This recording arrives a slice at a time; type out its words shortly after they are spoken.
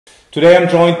Today I'm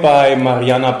joined by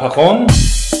Mariana Pajón.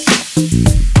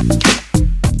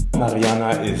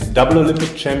 Mariana is double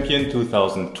Olympic champion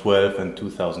 2012 and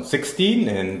 2016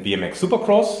 in BMX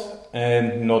Supercross,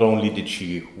 and not only did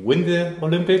she win the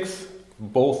Olympics,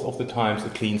 both of the times a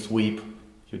clean sweep,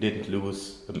 you didn't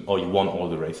lose, or you won all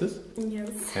the races.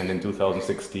 Yes. And in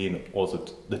 2016 also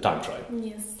the time trial.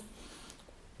 Yes.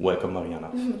 Welcome,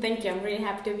 Mariana. Thank you, I'm really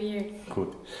happy to be here.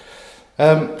 Good.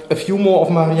 A few more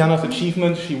of Mariana's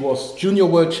achievements. She was junior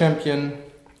world champion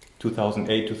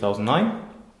 2008-2009,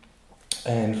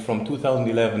 and from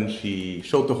 2011 she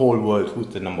showed the whole world who's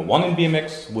the number one in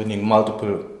BMX, winning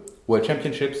multiple world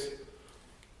championships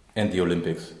and the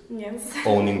Olympics. Yes.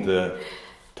 Owning the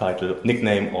title,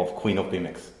 nickname of Queen of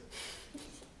BMX.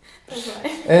 That's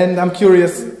right. And I'm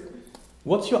curious,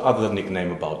 what's your other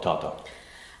nickname about Tata?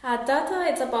 Tata,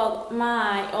 it's about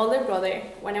my older brother.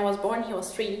 When I was born, he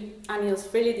was 3, and it was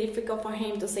really difficult for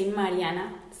him to say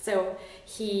Mariana. So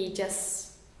he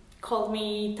just called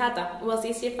me Tata. It was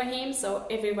easier for him, so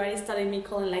everybody started me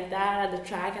calling like that at the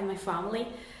track and my family.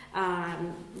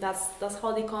 That's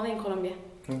how they call me in Colombia.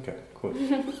 Okay, cool.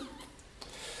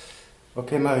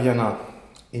 Okay, Mariana,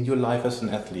 in your life as an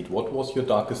athlete, what was your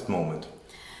darkest moment?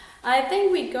 I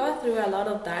think we go through a lot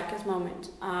of darkest moments.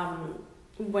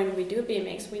 When we do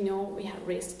BMX, we know we have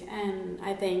risk, and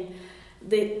I think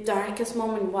the darkest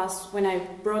moment was when I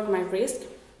broke my wrist.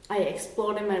 I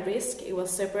exploded my wrist. It was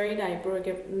separated. I broke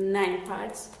it 9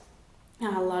 parts.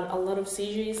 A lot of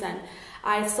surgeries, and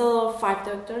I saw 5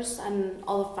 doctors, and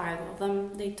all 5 of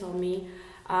them they told me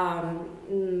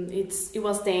it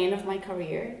was the end of my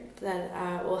career, that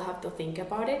I will have to think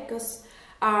about it, because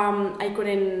I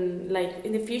couldn't, like,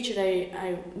 in the future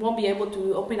I won't be able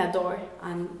to open a door,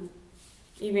 and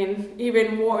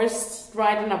even worse,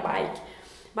 riding a bike.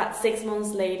 But 6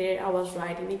 months later I was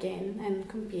riding again and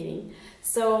competing.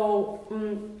 So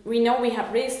we know we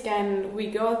have risk, and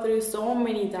we go through so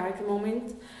many dark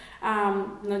moments,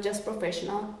 not just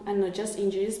professional and not just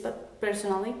injuries, but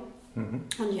personally. Mm-hmm.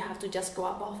 And you have to just go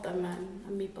above them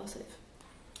and be positive.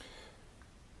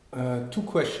 2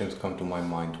 questions come to my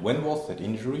mind. When was that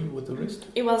injury with the wrist?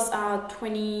 It was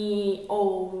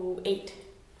 2008.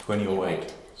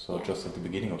 2008. So yeah. Just at the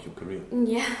beginning of your career?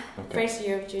 Yeah, okay. First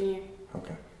year of junior.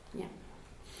 Okay. Yeah.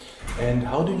 And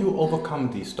how do you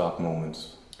overcome these dark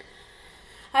moments?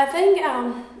 I think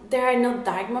there are no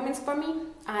dark moments for me.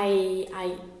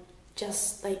 I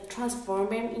just like transform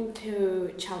them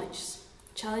into challenges.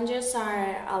 Challenges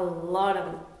are a lot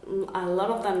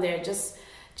of them. There just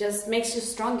makes you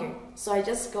stronger. So I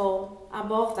just go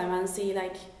above them and see,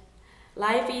 like,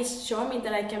 life is showing me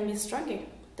that I can be stronger.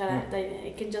 That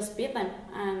I can just beat them,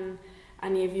 and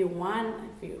if you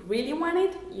really want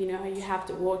it, you know, you have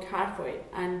to work hard for it,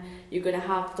 and you're gonna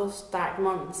have those dark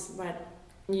moments, but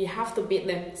you have to beat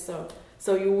them, so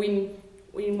you win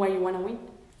what you want to win.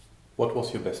 What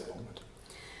was your best moment?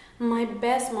 My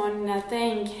best moment, I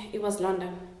think it was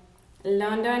London.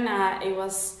 It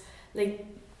was like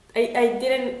I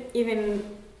didn't even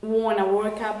won a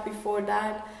World Cup before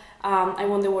that. I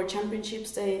won the World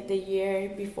Championships the year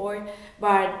before,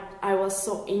 but I was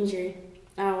so injured.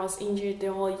 I was injured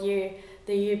the whole year.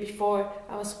 The year before,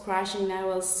 I was crashing. I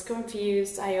was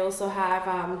confused. I also have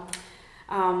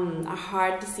a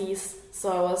heart disease,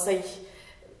 so I was like,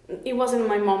 it wasn't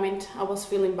my moment. I was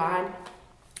feeling bad,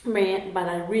 but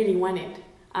I really wanted.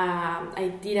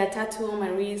 I did a tattoo on my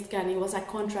wrist, and it was a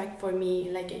contract for me.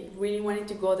 Like, I really wanted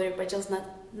to go there, but just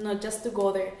not just to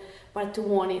go there, but to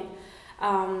want it.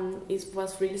 It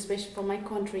was really special for my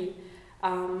country.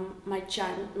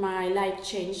 My life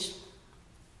changed.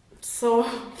 So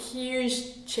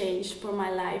huge change for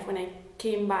my life when I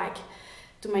came back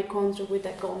to my country with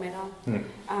a gold medal.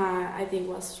 I think it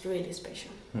was really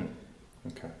special.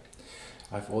 Okay.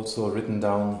 I've also written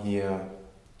down here,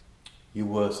 you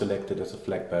were selected as a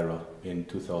flag bearer in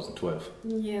 2012.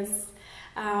 Yes.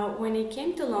 When I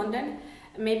came to London,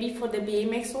 maybe for the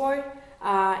BMX World,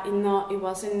 it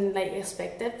wasn't like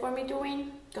expected for me to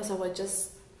win, because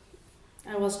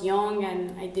I was young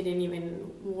and I didn't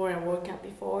even wear a World Cup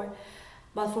before.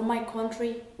 But for my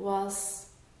country, was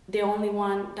the only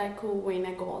one that could win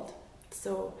a gold.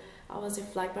 So I was a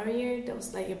flag bearer. There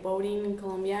was like a voting in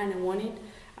Colombia, and I won it,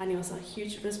 and it was a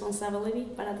huge responsibility.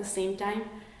 But at the same time,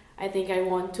 I think I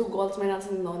won 2 gold medals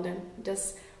in London.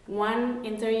 Just one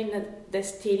entering the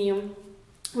stadium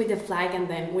with the flag, and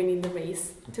then winning the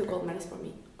race. 2 gold medals for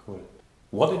me. Cool.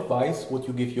 What advice would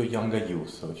you give your younger youth?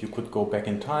 So if you could go back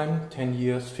in time, 10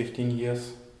 years, 15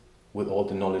 years, with all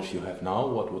the knowledge you have now,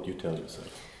 what would you tell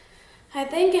yourself? I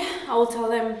think I will tell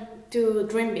them to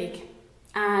dream big,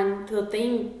 and to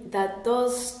think that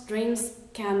those dreams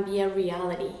can be a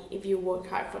reality if you work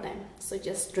hard for them. So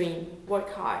just dream,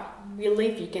 work hard,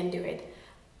 believe you can do it.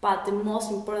 But the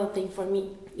most important thing for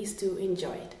me is to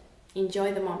enjoy it.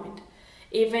 Enjoy the moment.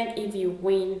 Even if you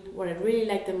win, what I really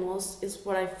like the most is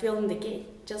what I feel in the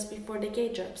gate, just before the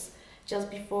gate drops.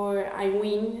 Just before I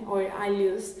win or I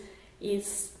lose,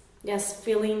 it's just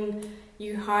feeling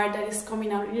your heart that is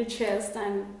coming out of your chest,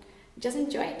 and just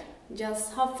enjoy it.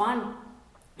 Just have fun.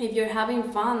 If you're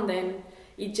having fun, then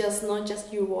it's just not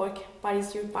just your work, but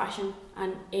it's your passion,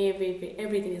 and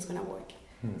everything is gonna work.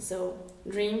 So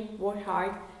dream, work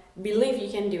hard, believe you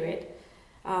can do it.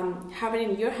 Have it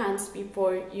in your hands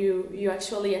before you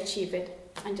actually achieve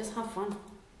it, and just have fun.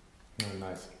 Oh,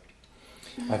 nice.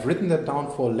 I've written that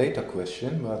down for a later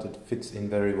question, but it fits in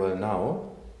very well now.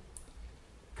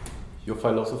 Your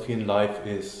philosophy in life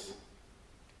is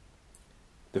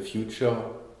the future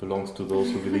belongs to those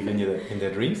who believe in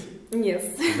their dreams?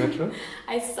 Yes. Is that true?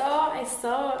 I saw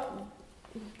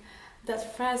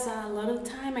that phrase a lot of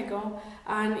time ago,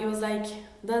 and it was like,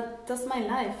 that's my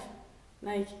life.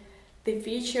 Like, the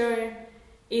future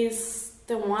is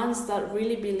the ones that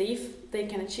really believe they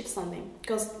can achieve something.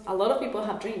 Because a lot of people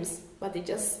have dreams, but they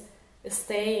just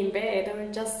stay in bed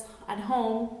or just at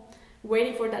home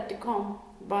waiting for that to come.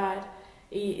 But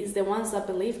it's the ones that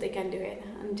believe they can do it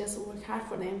and just work hard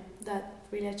for them that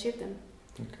really achieve them.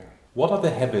 Okay. What are the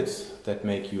habits that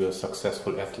make you a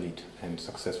successful athlete and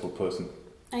successful person?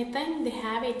 I think the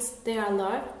habits, there are a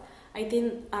lot. I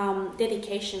think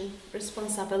dedication,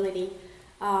 responsibility,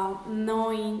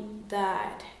 knowing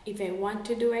that if I want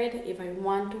to do it, if I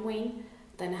want to win,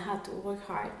 then I have to work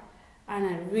hard. And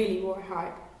I really work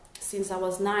hard. Since I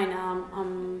was 9,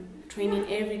 I'm training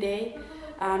every day.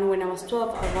 And when I was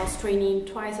 12, I was training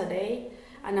twice a day.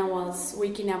 And I was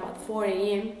waking up at 4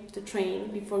 a.m. to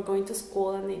train before going to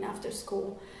school and then after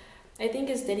school. I think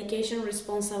it's dedication,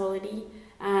 responsibility,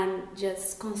 and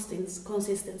just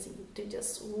consistency to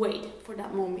just wait for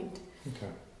that moment.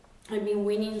 Okay. I've been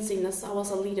winning since I was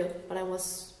a little, but I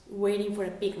was waiting for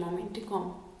a big moment to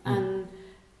come and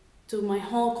to my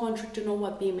whole country to know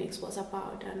what BMX was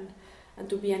about and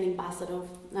to be an ambassador.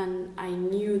 And I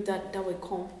knew that would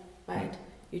come, but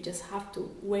you just have to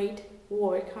wait,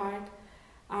 work hard.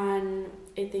 And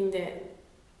I think that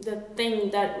the thing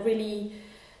that really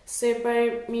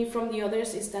separates me from the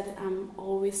others is that I'm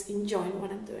always enjoying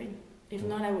what I'm doing. If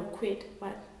not, I would quit,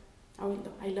 but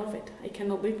I love it. I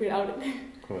cannot live without it.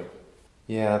 Cool.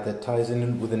 Yeah, that ties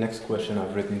in with the next question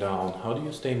I've written down. How do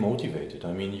you stay motivated?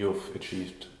 I mean, you've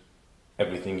achieved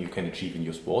everything you can achieve in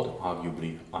your sport,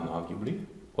 arguably, unarguably.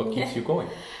 What keeps you going?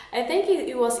 I think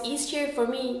it was easier for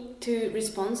me to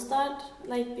respond to that,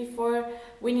 like before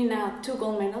winning 2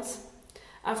 gold medals.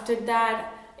 After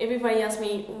that, everybody asked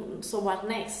me, so what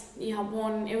next? You have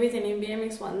won everything in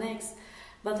BMX, what next?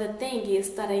 But the thing is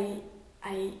that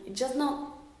I just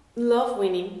not love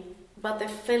winning, but the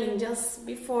feeling just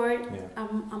before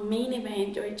a main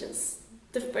event or just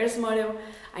the first model,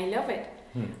 I love it.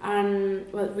 And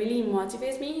what really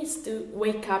motivates me is to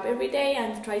wake up every day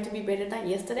and try to be better than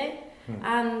yesterday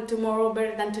and tomorrow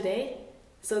better than today.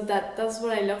 So that's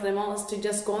what I love the most, to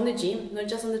just go on the gym, not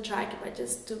just on the track, but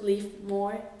just to lift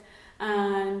more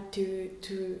and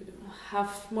to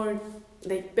have more,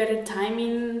 like, better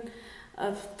timing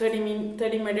of 30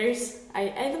 meters.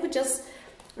 I would just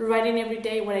writing every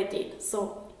day what I did,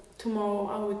 so tomorrow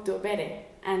I would do better.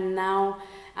 And now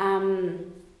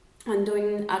I'm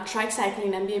doing track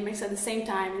cycling and BMX at the same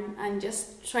time, and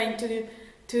just trying to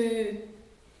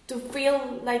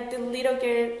feel like the little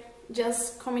girl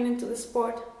just coming into the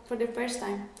sport for the first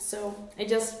time. So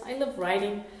I love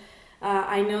riding.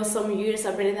 I know some years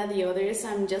are better than the others.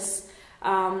 I'm just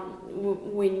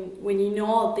when you know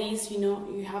all this,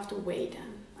 you have to wait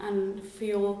and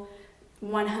feel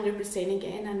 100%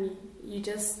 again, and you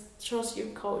just trust your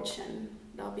coach, and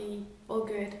that'll be all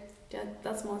good.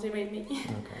 That's motivated me.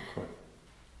 Okay, cool.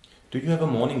 Do you have a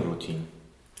morning routine?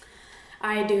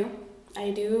 I do.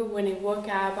 When I wake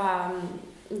up,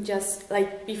 just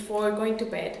like before going to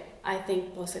bed, I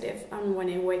think positive, and when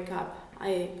I wake up,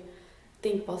 I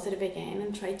think positive again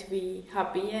and try to be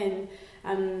happy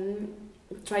and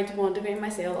try to motivate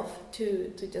myself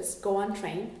to just go and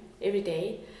train every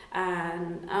day,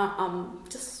 and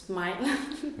just smile.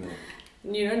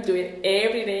 You don't do it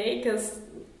every day because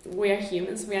we are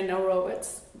humans, we are no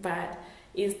robots, but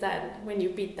it's that when you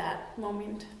beat that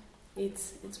moment,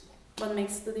 it's what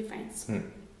makes the difference.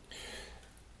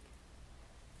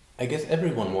 I guess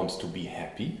everyone wants to be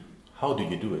happy. How do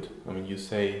you do it? I mean, you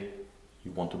say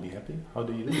you want to be happy. How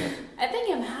do you do that? I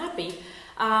think I'm happy.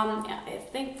 I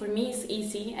think for me it's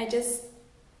easy. I just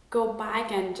go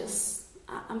back and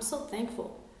I'm so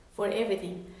thankful for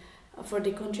everything, for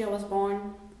the country I was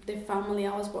born, the family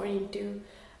I was born into,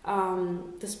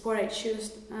 the sport I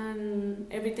chose, and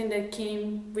everything that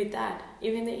came with that,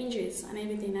 even the injuries and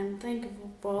everything. I'm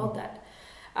thankful for all that,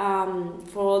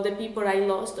 for all the people I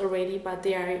lost already, but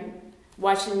they are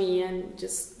watching me and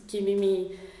just giving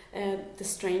me the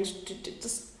strength to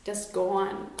just go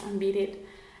on and beat it.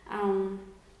 I'm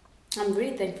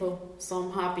really thankful, so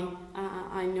I'm happy.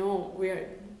 I know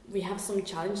we have some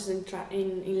challenges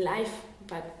in life,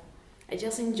 but I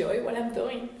just enjoy what I'm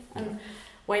doing. And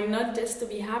why not just to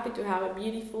be happy to have a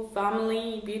beautiful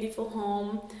family, beautiful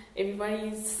home,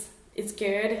 everybody is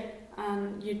good,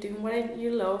 and you're doing what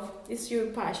you love. It's your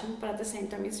passion, but at the same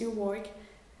time it's your work.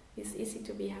 It's easy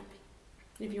to be happy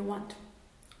if you want.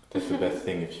 That's the best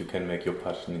thing, if you can make your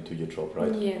passion into your job,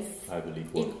 right? Yes. I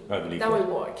believe that will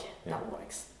work. Yeah. That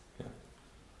works. Yeah.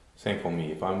 Same for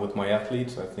me. If I'm with my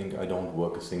athletes, I think I don't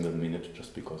work a single minute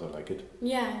just because I like it.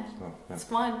 Yeah, So, it's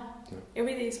fun. Yeah.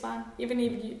 Every day is fun. Even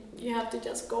if you have to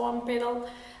just go on pedal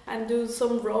and do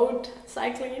some road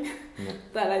cycling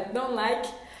that I don't like.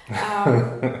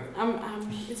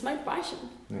 It's my passion.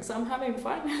 Yeah. So I'm having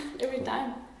fun every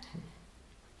time.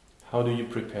 How do you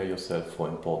prepare yourself for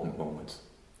important moments?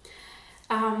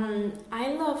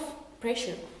 I love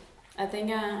pressure. I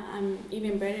think I'm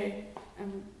even better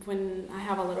when I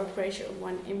have a lot of pressure,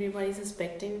 when everybody's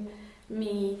expecting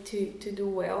me to do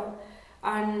well.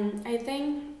 And I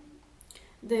think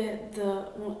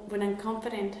when I'm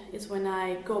confident is when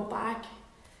I go back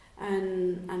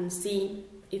and see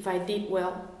if I did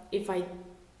well, if I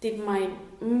did my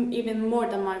even more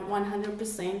than my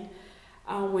 100%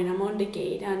 when I'm on the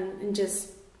gate, and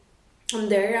just I'm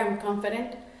there, I'm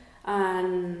confident,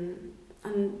 and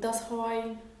that's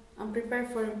how I'm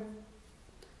prepared for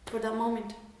that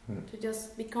moment, to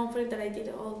just be confident that I did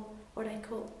all what I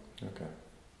could. Okay.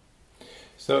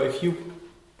 So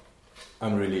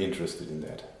I'm really interested in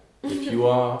that. If you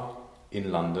are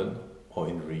in London or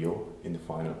in Rio in the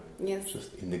final, yes,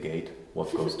 just in the gate,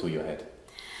 what goes to your head?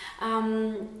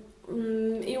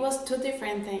 It was two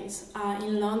different things.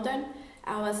 In London,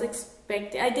 I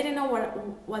didn't know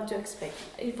what to expect.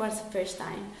 It was the first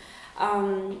time,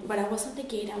 but I was on the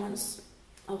gate.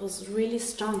 I was really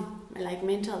strong, like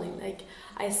mentally. Like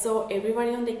I saw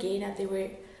everybody on the gate that they were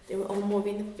all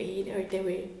moving the feet, or they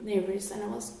were nervous, and I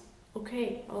was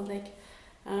okay. I was like,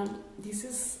 this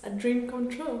is a dream come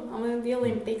true. I'm in the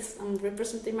Olympics. I'm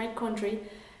representing my country,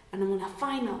 and I'm on a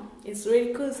final. It's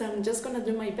really cool. So I'm just gonna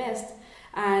do my best.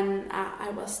 And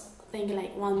I was thinking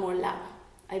like one more lap.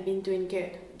 I've been doing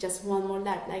good. Just one more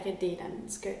lap, like I did, and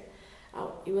it's good.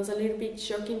 It was a little bit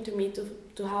shocking to me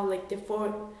to have like the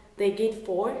gate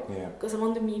 4, because I'm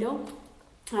on the middle,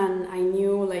 and I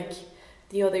knew like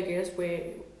the other girls were,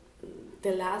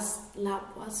 the last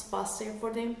lap was faster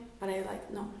for them, but I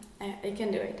like, no, I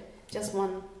can do it. Just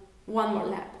one more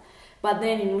lap. But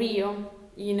then in Rio,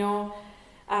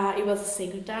 it was the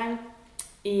second time.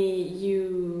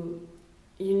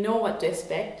 You know what to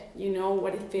expect. You know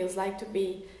what it feels like to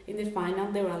be in the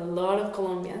final. There were a lot of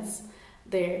Colombians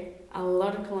there, a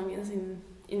lot of Colombians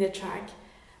in the track,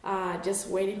 just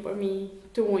waiting for me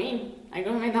to win. I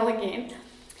got a medal again,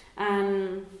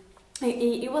 and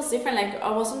it was different. Like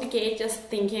I was on the gate just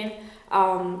thinking,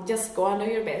 just go and do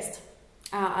your best.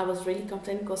 I was really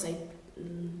confident because I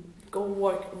go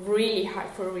work really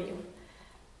hard for Rio.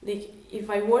 Like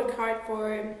if I work hard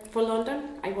for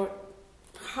London, I work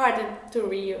harder to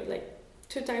Rio, like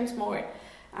 2 times more,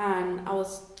 and I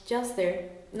was just there,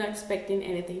 not expecting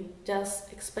anything,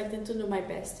 just expecting to do my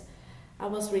best. I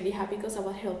was really happy because I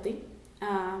was healthy,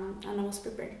 and I was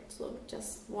prepared. So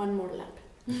just one more lap.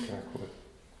 Okay, cool.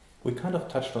 We kind of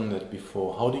touched on that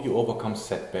before. How do you overcome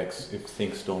setbacks if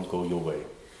things don't go your way?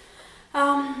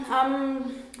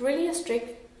 I'm really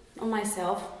strict on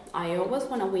myself. I always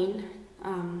want to win,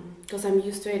 because I'm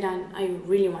used to it and I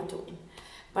really want to win.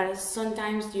 But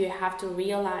sometimes you have to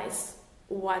realize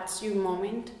what's your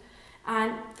moment,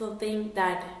 and to think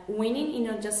that winning is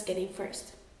not just getting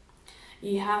first.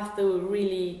 You have to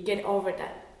really get over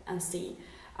that and see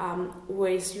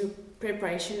where is your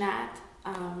preparation at,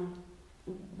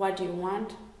 what do you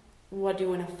want, what do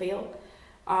you want to feel,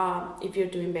 if you're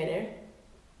doing better.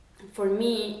 For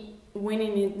me,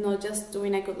 winning is not just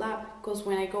doing a good lap, because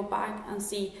when I go back and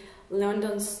see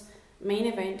London's main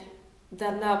event,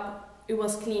 that lap, it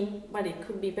was clean, but it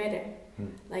could be better.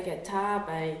 Like a tap,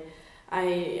 I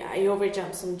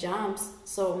overjumped some jumps,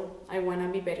 so I want to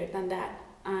be better than that.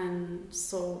 And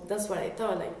so that's what I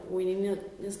thought, like winning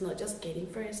is not just getting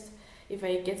first. If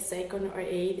I get 2nd or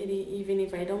 8th, even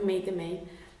if I don't make the main,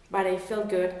 but I felt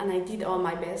good and I did all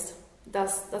my best,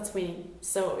 that's winning.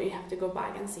 So you have to go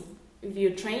back and see if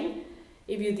you train,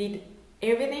 if you did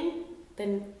everything,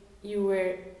 then you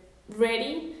were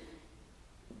ready.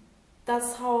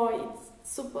 That's how it's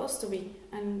supposed to be,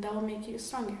 and that will make you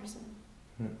stronger. So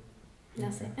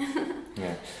that's it.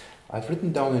 Yeah, I've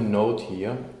written down a note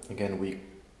here. Again, we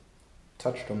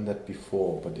touched on that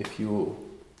before, but if you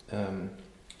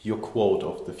your quote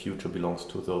of "the future belongs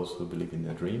to those who believe in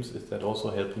their dreams," is that also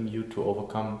helping you to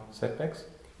overcome setbacks?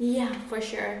 Yeah, for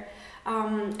sure.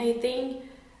 I think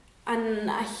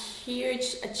a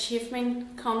huge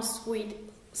achievement comes with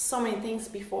so many things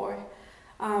before.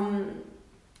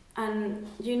 And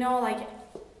you know, like,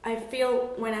 I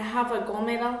feel when I have a gold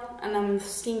medal and I'm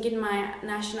singing my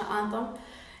national anthem,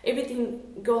 everything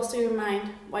goes to your mind,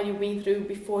 what you've been through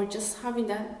before just having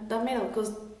that medal,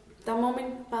 because that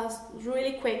moment passed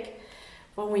really quick.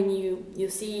 But when you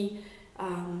see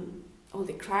all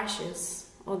the crashes,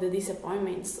 all the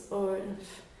disappointments, or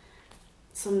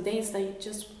some days that you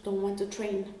just don't want to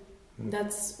train,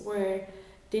 that's where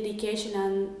dedication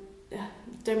and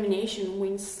determination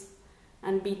wins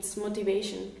and beats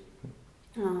motivation.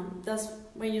 That's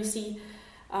when you see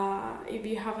if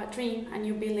you have a dream and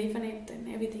you believe in it, then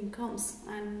everything comes,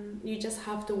 and you just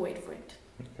have to wait for it.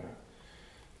 Okay.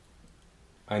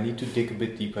 I need to dig a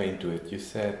bit deeper into it. You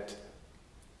said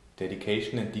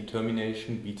dedication and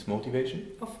determination beats motivation?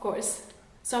 Of course.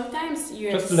 Sometimes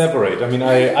you just elaborate. I mean,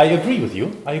 I agree with you.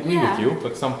 With you,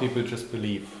 but some people just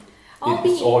believe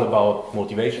it's all about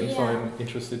motivation. So I'm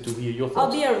interested to hear your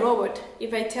thoughts. I'll be a robot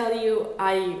if I tell you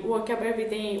I woke up every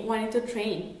day wanting to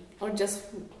train, or just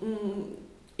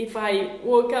if I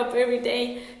woke up every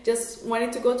day just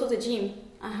wanting to go to the gym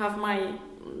and have my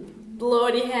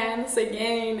bloody hands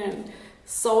again and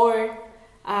sore.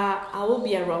 I will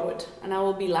be a robot and I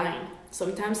will be lying.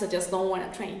 Sometimes I just don't want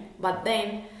to train, but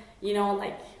then, you know,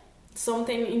 like,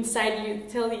 something inside you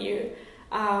tell you,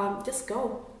 just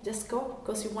go,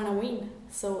 because you want to win.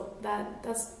 So that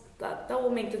will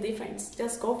make the difference.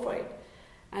 Just go for it.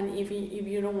 And if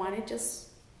you don't want it, just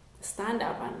stand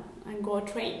up and go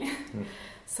train.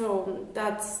 So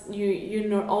that's you're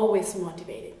not always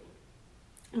motivated.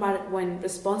 But when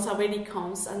responsibility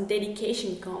comes and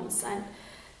dedication comes and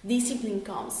discipline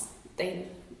comes, then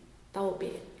that will be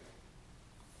it.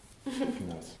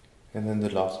 Nice. And then the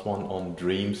last one on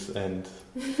dreams and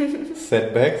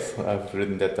setbacks. I've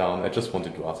written that down. I just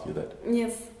wanted to ask you that.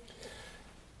 Yes.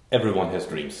 Everyone has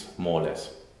dreams, more or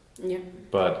less. Yeah.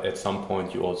 But at some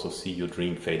point you also see your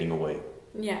dream fading away.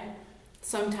 Yeah,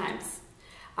 sometimes.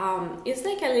 It's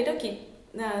like a little kid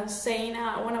saying,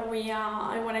 I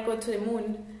want to go to the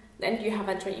moon. Then you have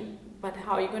a dream, but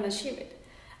how are you going to achieve it?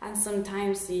 And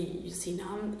sometimes you see, no,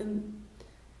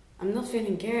 I'm not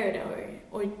feeling good,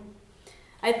 or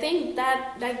I think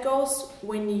that goes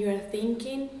when you're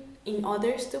thinking in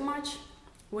others too much,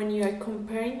 when you're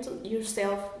comparing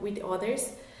yourself with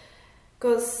others,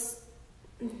 because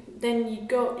then you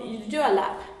do a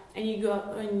lap and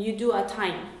you do a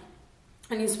time,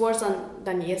 and it's worse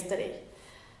than yesterday,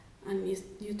 and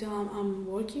you tell I'm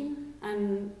working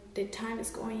and the time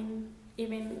is going,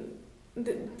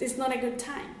 it's not a good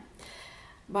time.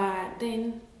 But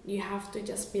then you have to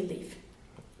just believe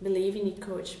in the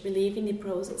coach, believe in the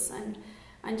process,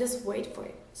 and just wait for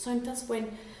it. Sometimes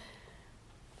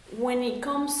when it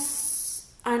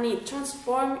comes and it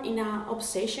transforms in an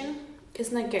obsession,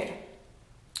 it's not good.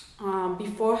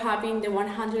 Before having the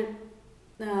 100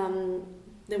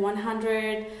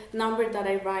 number that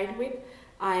I ride with,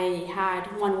 I had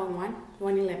 111,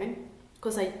 111,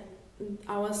 because I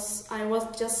was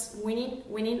just winning,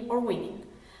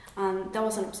 and that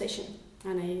was an obsession,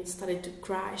 and I started to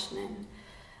crash, and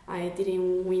I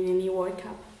didn't win any World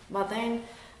Cup. But then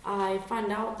I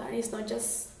found out that it's not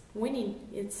just winning,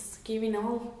 it's giving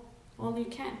all you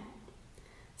can.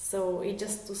 So it's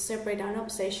just to separate an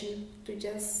obsession to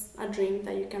just a dream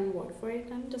that you can work for it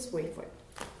and just wait for it.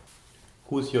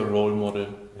 Who's your role model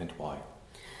and why?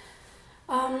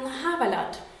 I have a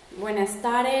lot. When I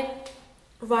started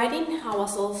riding, I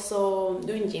was also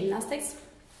doing gymnastics.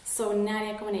 So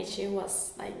Nadia Comaneci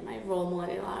was like my role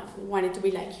model. I wanted to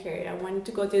be like her. I wanted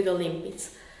to go to the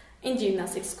Olympics in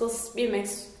gymnastics, because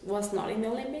BMX was not in the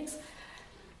Olympics.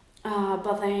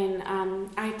 But then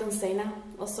Ayrton Senna,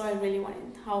 also I really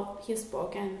wanted how he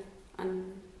spoke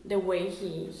and the way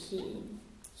he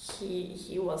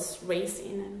was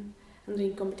racing and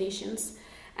doing competitions.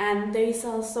 And there is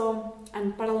also a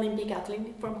Paralympic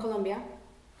athlete from Colombia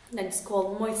that is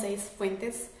called Moises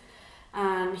Fuentes,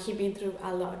 and he's been through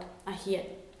a lot and he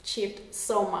achieved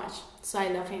so much. So I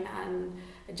love him, and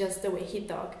just the way he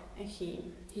talks, he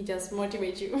just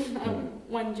motivates you and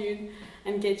wants you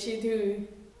and gets you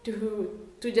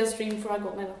to just dream for a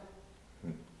gold medal.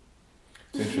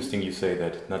 It's interesting you say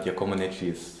that. Nadia Comaneci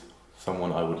is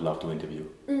someone I would love to interview.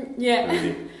 Yeah.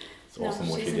 Really. It's awesome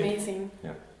what she she's did. amazing.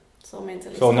 Yeah. So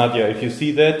mentally. So Nadia, if you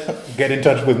see that, get in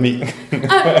touch with me. With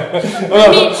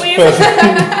me, please.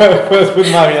 First with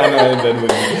Mariana and then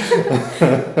with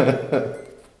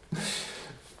me.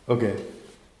 Okay.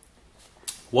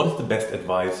 What is the best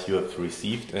advice you have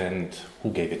received and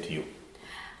who gave it to you?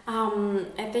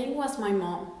 I think it was my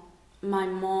mom. My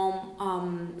mom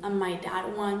and my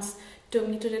dad once took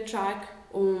me to the track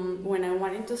when I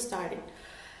wanted to start it.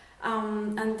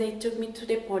 And they took me to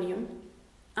the podium.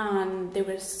 And they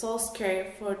were so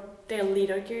scared for their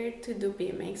little girl to do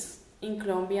BMX. In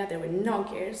Colombia, there were no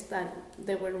girls that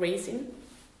they were racing.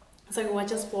 So it was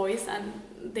just boys and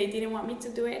they didn't want me to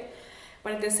do it.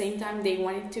 But at the same time, they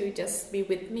wanted to just be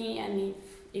with me, and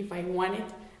if I wanted,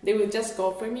 they would just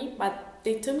go for me. But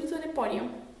they took me to the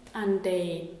podium and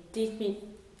they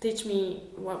teach me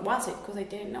what was it, because I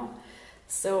didn't know.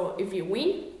 So if you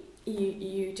win,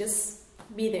 you just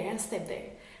be there and step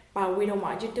there. But we don't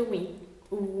want you to win.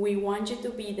 We want you to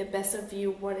be the best of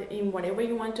you in whatever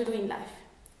you want to do in life.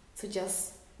 So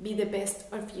just be the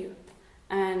best of you.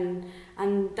 And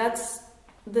that's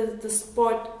the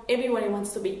sport everybody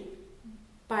wants to be.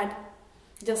 But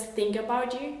just think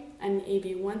about you, and if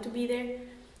you want to be there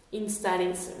in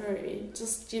studies or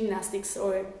just gymnastics,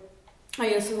 or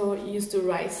I also used to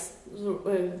race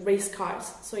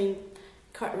cars. So in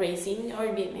kart racing or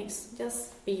BMX,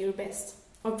 just be your best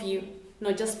of you,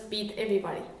 not just beat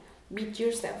everybody. Beat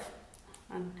yourself.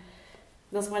 And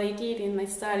that's what I did in my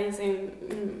studies and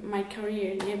in my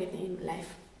career and everything in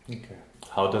life. Okay.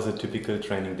 How does a typical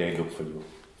training day look for you?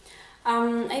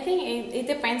 I think it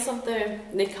depends on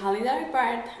the calendar,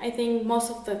 but I think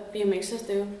most of the BMXers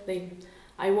do.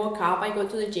 I wake up, I go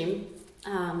to the gym,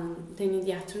 then in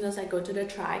the afternoons I go to the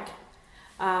track.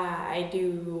 I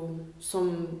do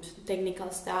some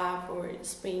technical stuff or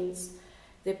sprints,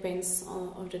 depends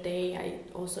on the day. I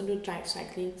also do track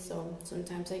cycling, so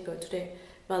sometimes I go to the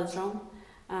velodrome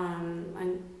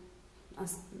and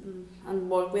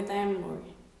work with them, or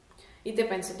it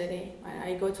depends on the day.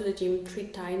 I go to the gym 3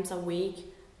 times a week,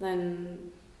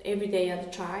 then every day at the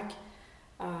track,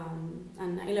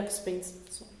 and I love sprints,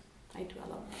 so I do a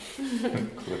lot.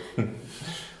 Cool.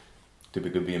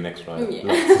 Typical BMX rider, Yeah.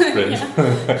 loves to sprint,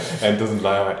 Yeah. and doesn't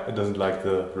like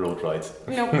the road rides.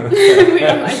 No, we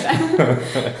don't like that.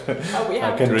 But we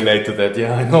have I can to. relate to that.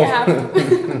 Yeah, I know. We have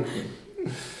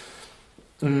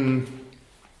to.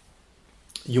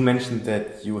 You mentioned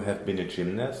that you have been a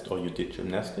gymnast, or you did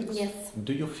gymnastics. Yes.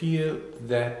 Do you feel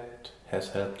that has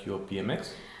helped your BMX?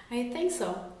 I think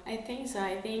so. I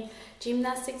think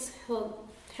gymnastics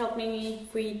helped me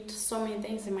with so many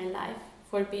things in my life.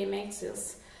 For BMX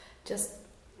is just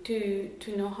to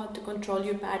know how to control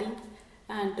your body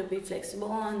and to be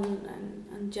flexible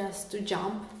and just to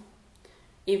jump,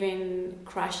 even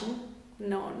crashing,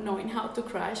 knowing how to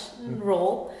crash and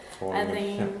roll. I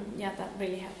think that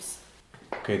really helps.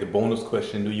 Okay, the bonus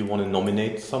question: do you want to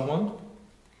nominate someone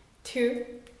to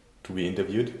be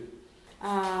interviewed?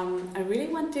 I really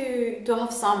want to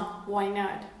have Sam. Why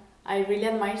not? I really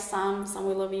admire Sam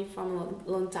Willoughby from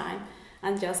a long time,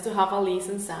 and just to have a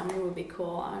listen Sam, it would be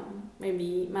cool. And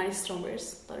maybe Mary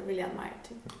Strombers, that I really admire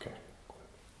too. Okay,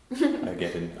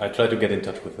 I try to get in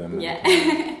touch with them. Yeah.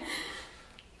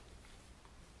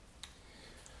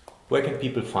 Where can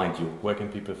people find you? Where can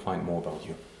people find more about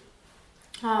you?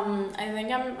 I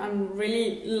think I'm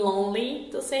really lonely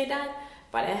to say that,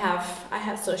 but I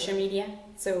have social media,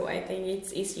 so I think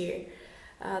it's easier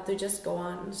to just go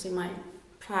on and see my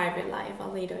private life a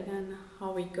little and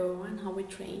how we go and how we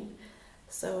train.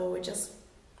 So just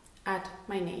add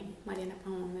my name, Mariana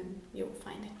Pajón, and you'll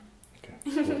find it. Okay.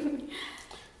 Cool.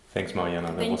 Thanks,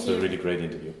 Mariana. That was a really great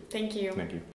interview. Thank you. Thank you.